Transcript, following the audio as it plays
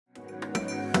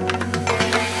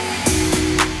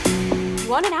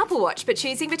want an Apple Watch, but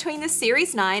choosing between the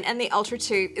Series 9 and the Ultra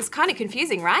 2 is kind of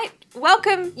confusing, right?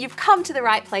 Welcome, you've come to the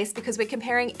right place because we're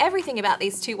comparing everything about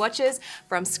these two watches,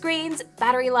 from screens,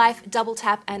 battery life, double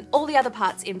tap, and all the other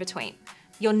parts in between.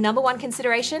 Your number one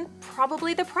consideration?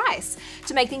 Probably the price.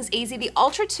 To make things easy, the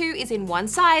Ultra 2 is in one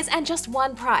size and just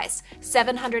one price,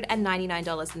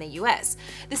 $799 in the US.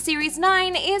 The Series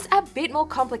 9 is a bit more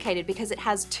complicated because it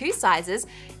has two sizes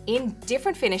in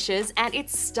different finishes and it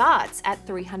starts at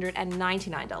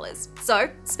 $399. So,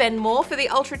 spend more for the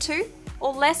Ultra 2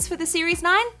 or less for the Series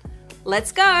 9?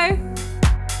 Let's go!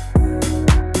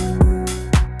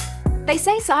 They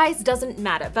say size doesn't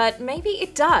matter, but maybe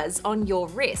it does on your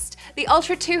wrist. The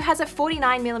Ultra 2 has a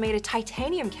 49mm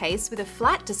titanium case with a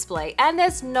flat display, and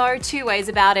there's no two ways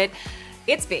about it.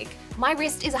 It's big. My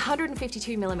wrist is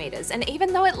 152mm, and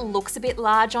even though it looks a bit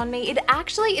large on me, it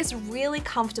actually is really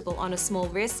comfortable on a small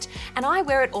wrist, and I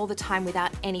wear it all the time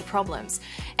without any problems.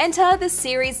 Enter the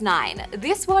Series 9.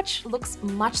 This watch looks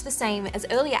much the same as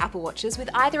earlier Apple Watches with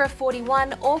either a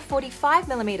 41 or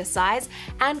 45mm size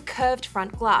and curved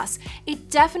front glass. It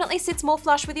definitely sits more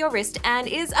flush with your wrist and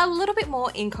is a little bit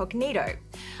more incognito.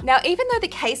 Now, even though the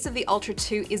case of the Ultra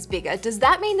 2 is bigger, does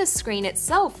that mean the screen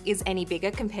itself is any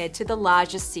bigger compared to the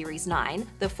largest Series 9,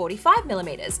 the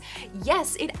 45mm?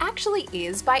 Yes, it actually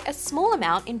is by a small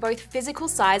amount in both physical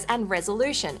size and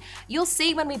resolution. You'll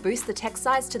see when we boost the text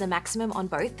size to the maximum on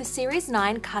both, the Series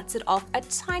 9 cuts it off a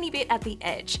tiny bit at the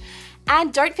edge.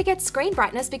 And don't forget screen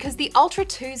brightness because the Ultra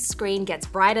 2's screen gets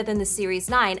brighter than the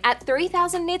Series 9 at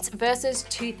 3000 nits versus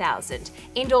 2000.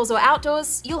 Indoors or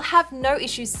outdoors, you'll have no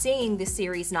issues seeing the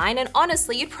Series 9, and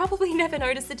honestly, you'd probably never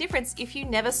notice the difference if you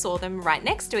never saw them right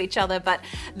next to each other, but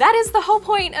that is the whole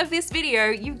point of this video.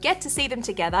 You get to see them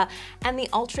together, and the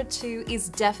Ultra 2 is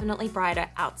definitely brighter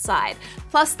outside.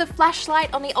 Plus, the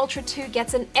flashlight on the Ultra 2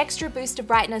 gets an extra boost of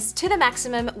brightness to the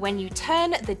maximum when you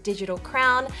turn the digital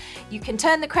crown. You can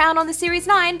turn the crown on the Series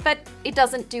 9, but it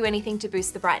doesn't do anything to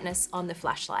boost the brightness on the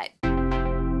flashlight.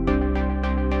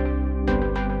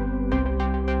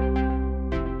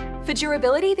 For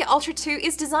durability, the Ultra 2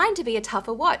 is designed to be a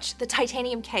tougher watch. The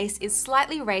titanium case is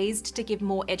slightly raised to give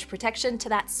more edge protection to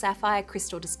that sapphire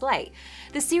crystal display.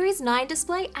 The Series 9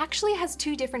 display actually has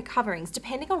two different coverings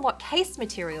depending on what case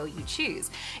material you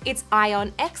choose. It's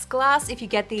Ion X glass if you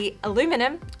get the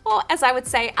aluminum, or as I would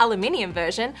say, aluminium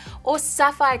version, or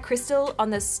sapphire crystal on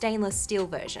the stainless steel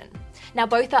version. Now,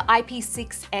 both are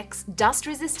IP6X dust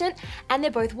resistant and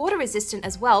they're both water resistant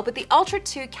as well, but the Ultra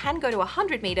 2 can go to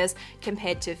 100 meters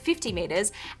compared to 50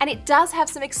 meters, and it does have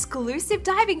some exclusive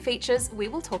diving features we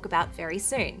will talk about very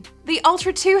soon. The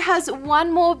Ultra 2 has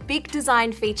one more big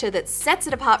design feature that sets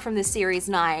it apart from the Series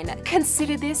 9.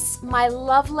 Consider this my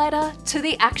love letter to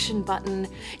the action button.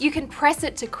 You can press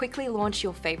it to quickly launch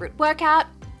your favorite workout,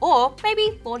 or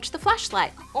maybe launch the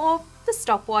flashlight, or the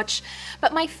stopwatch,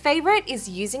 but my favorite is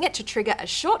using it to trigger a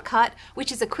shortcut,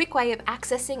 which is a quick way of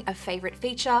accessing a favorite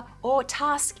feature or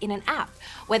task in an app.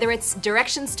 Whether it's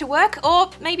directions to work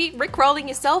or maybe rickrolling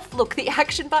yourself, look, the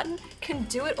action button can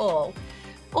do it all.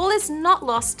 All is not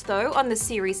lost though on the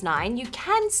Series 9. You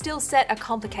can still set a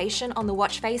complication on the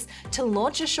watch face to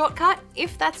launch a shortcut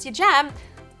if that's your jam.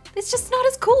 It's just not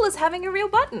as cool as having a real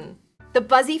button. The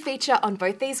buzzy feature on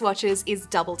both these watches is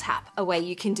double tap, a way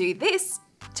you can do this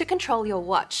to control your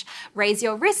watch. Raise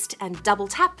your wrist and double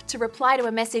tap to reply to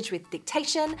a message with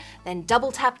dictation, then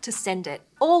double tap to send it,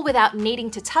 all without needing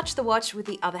to touch the watch with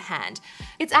the other hand.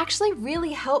 It's actually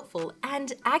really helpful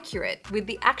and accurate, with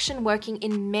the action working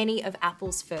in many of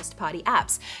Apple's first-party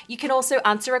apps. You can also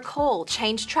answer a call,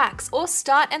 change tracks, or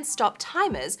start and stop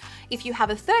timers. If you have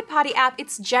a third-party app,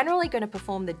 it's generally going to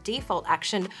perform the default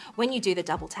action when you do the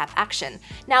double tap action.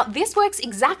 Now, this works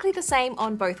exactly the same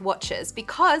on both watches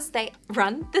because they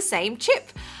run the same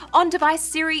chip. On-device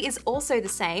Siri is also the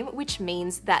same, which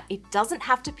means that it doesn't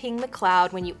have to ping the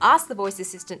cloud when you ask the voice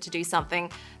assistant to do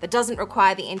something that doesn't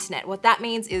require the internet. What that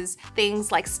means is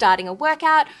things like starting a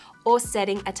workout or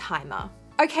setting a timer.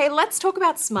 Okay, let's talk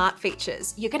about smart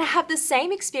features. You're gonna have the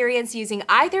same experience using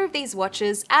either of these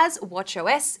watches as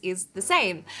watchOS is the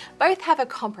same. Both have a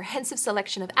comprehensive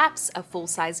selection of apps, a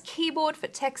full-size keyboard for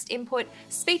text input,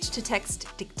 speech-to-text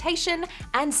dictation,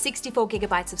 and 64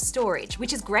 gigabytes of storage,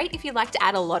 which is great if you like to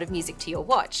add a lot of music to your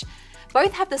watch.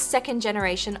 Both have the second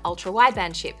generation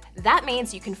ultra-wideband chip. That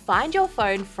means you can find your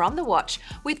phone from the watch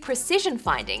with precision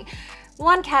finding.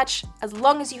 One catch, as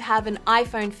long as you have an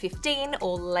iPhone 15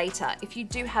 or later. If you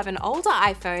do have an older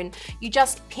iPhone, you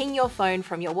just ping your phone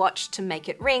from your watch to make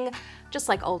it ring, just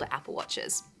like older Apple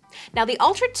Watches. Now the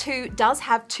Ultra 2 does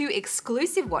have two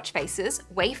exclusive watch faces,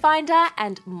 Wayfinder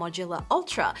and Modular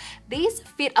Ultra. These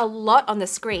fit a lot on the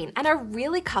screen and are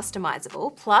really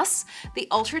customizable. Plus, the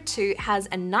Ultra 2 has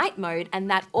a night mode, and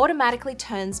that automatically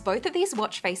turns both of these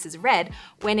watch faces red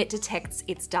when it detects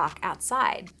it's dark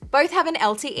outside. Both have an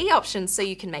LTE option so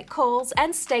you can make calls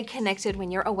and stay connected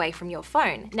when you're away from your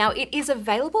phone. Now it is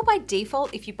available by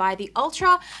default if you buy the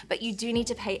Ultra, but you do need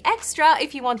to pay extra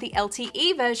if you want the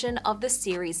LTE version of the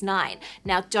Series 9.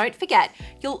 Now don't forget,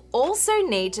 you'll also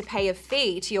need to pay a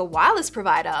fee to your wireless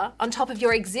provider on top of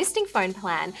your existing phone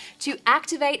plan to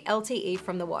activate LTE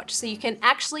from the watch, so you can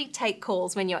actually take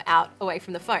calls when you're out away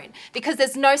from the phone, because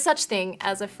there's no such thing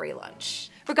as a free lunch.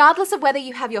 Regardless of whether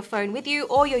you have your phone with you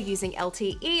or you're using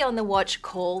LTE on the watch,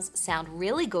 calls sound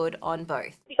really good on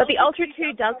both. But the Ultra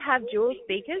 2 does have dual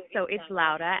speakers, so it's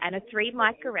louder, and a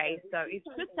 3-mic array, so it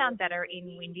should sound better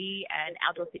in windy and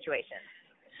outdoor situations.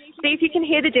 See if you can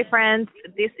hear the difference.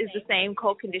 This is the same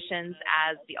call conditions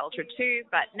as the Ultra 2,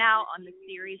 but now on the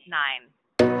Series 9.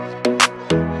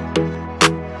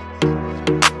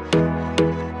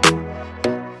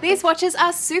 These watches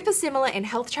are super similar in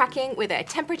health tracking with a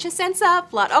temperature sensor,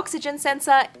 blood oxygen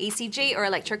sensor, ECG or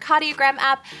electrocardiogram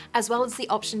app, as well as the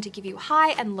option to give you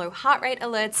high and low heart rate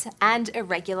alerts and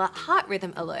irregular heart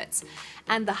rhythm alerts.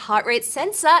 And the heart rate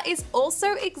sensor is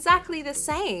also exactly the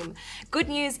same. Good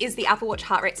news is the Apple Watch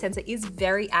heart rate sensor is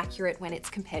very accurate when it's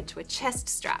compared to a chest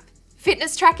strap.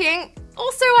 Fitness tracking,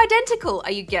 also identical.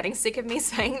 Are you getting sick of me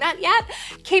saying that yet?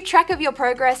 Keep track of your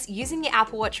progress using the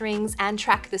Apple Watch rings and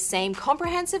track the same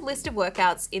comprehensive list of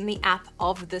workouts in the app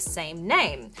of the same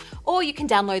name. Or you can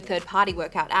download third-party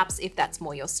workout apps if that's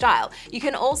more your style. You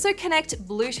can also connect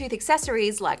Bluetooth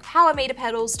accessories like power meter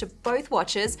pedals to both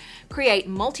watches, create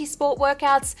multi-sport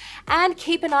workouts, and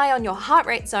keep an eye on your heart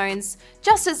rate zones,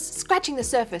 just as scratching the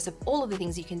surface of all of the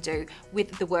things you can do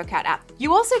with the workout app.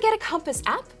 You also get a compass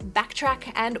app,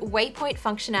 backtrack and waypoint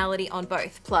functionality on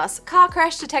both, plus car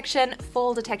crash detection,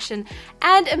 fall detection,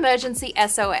 and emergency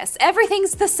SOS.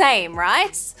 Everything's the same,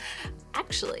 right?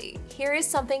 Actually, here is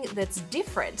something that's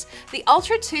different. The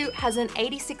Ultra 2 has an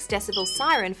 86 decibel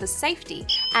siren for safety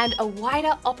and a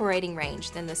wider operating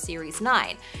range than the Series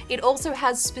 9. It also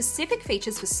has specific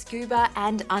features for scuba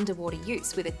and underwater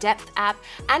use, with a depth app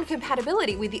and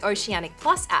compatibility with the Oceanic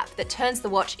Plus app that turns the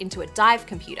watch into a dive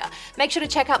computer. Make sure to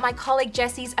check out my colleague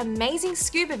Jessie's amazing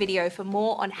scuba video for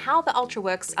more on how the Ultra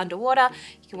works underwater.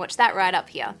 You can watch that right up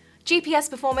here. GPS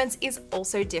performance is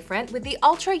also different, with the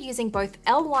Ultra using both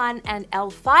L1 and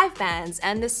L5 bands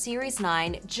and the Series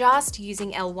 9 just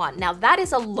using L1. Now that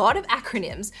is a lot of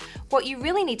acronyms. What you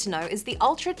really need to know is the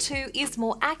Ultra 2 is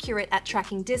more accurate at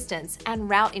tracking distance and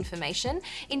route information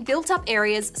in built-up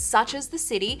areas such as the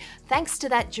city, thanks to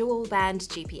that dual-band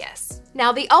GPS.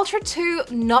 Now the Ultra 2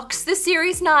 knocks the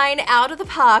Series 9 out of the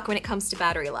park when it comes to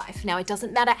battery life. Now it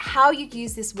doesn't matter how you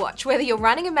use this watch, whether you're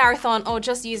running a marathon or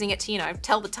just using it to,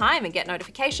 tell the time and get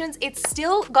notifications, it's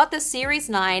still got the Series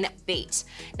 9 beat.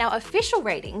 Now official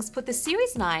ratings put the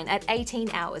Series 9 at 18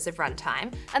 hours of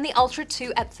runtime and the Ultra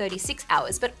 2 at 36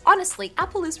 hours, but honestly,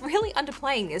 Apple is really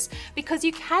underplaying this because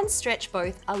you can stretch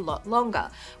both a lot longer.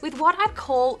 With what I'd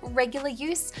call regular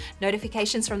use,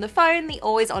 notifications from the phone, the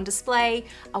always-on display,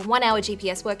 a 1-hour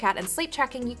GPS workout and sleep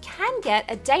tracking, you can get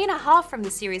a day and a half from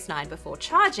the Series 9 before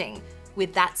charging.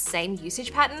 With that same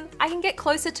usage pattern, I can get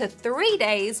closer to 3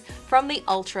 days from the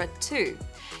Ultra 2.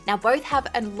 Now both have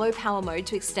a low power mode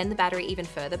to extend the battery even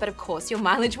further, but of course your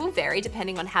mileage will vary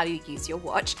depending on how you use your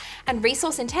watch, and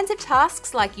resource intensive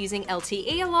tasks like using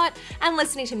LTE a lot and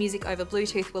listening to music over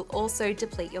Bluetooth will also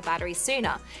deplete your battery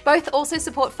sooner. Both also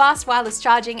support fast wireless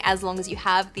charging as long as you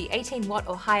have the 18-watt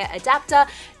or higher adapter.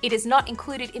 It is not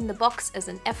included in the box as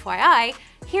an FYI.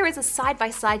 Here is a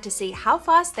side-by-side to see how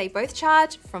fast they both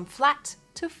charge from flat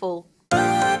to full.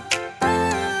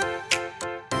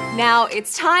 Now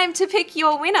it's time to pick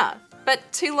your winner. But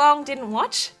too long didn't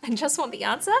watch and just want the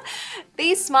answer?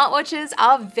 These smartwatches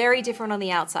are very different on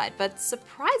the outside, but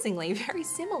surprisingly very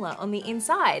similar on the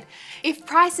inside. If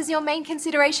price is your main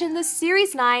consideration, the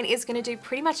Series 9 is going to do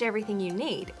pretty much everything you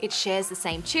need. It shares the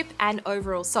same chip and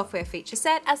overall software feature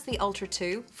set as the Ultra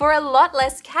 2 for a lot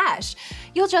less cash.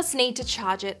 You'll just need to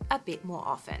charge it a bit more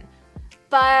often.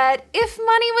 But if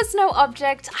money was no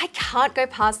object, I can't go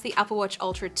past the Apple Watch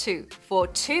Ultra 2 for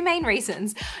two main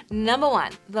reasons. Number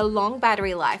one, the long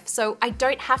battery life, so I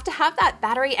don't have to have that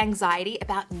battery anxiety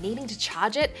about needing to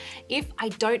charge it if I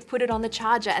don't put it on the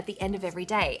charger at the end of every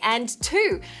day. And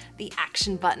two, the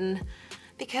action button,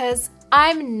 because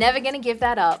I'm never gonna give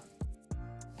that up.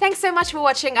 Thanks so much for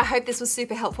watching. I hope this was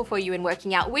super helpful for you in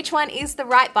working out which one is the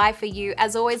right buy for you.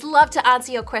 As always, love to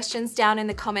answer your questions down in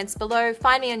the comments below.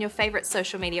 Find me on your favorite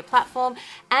social media platform,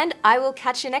 and I will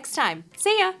catch you next time.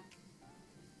 See ya!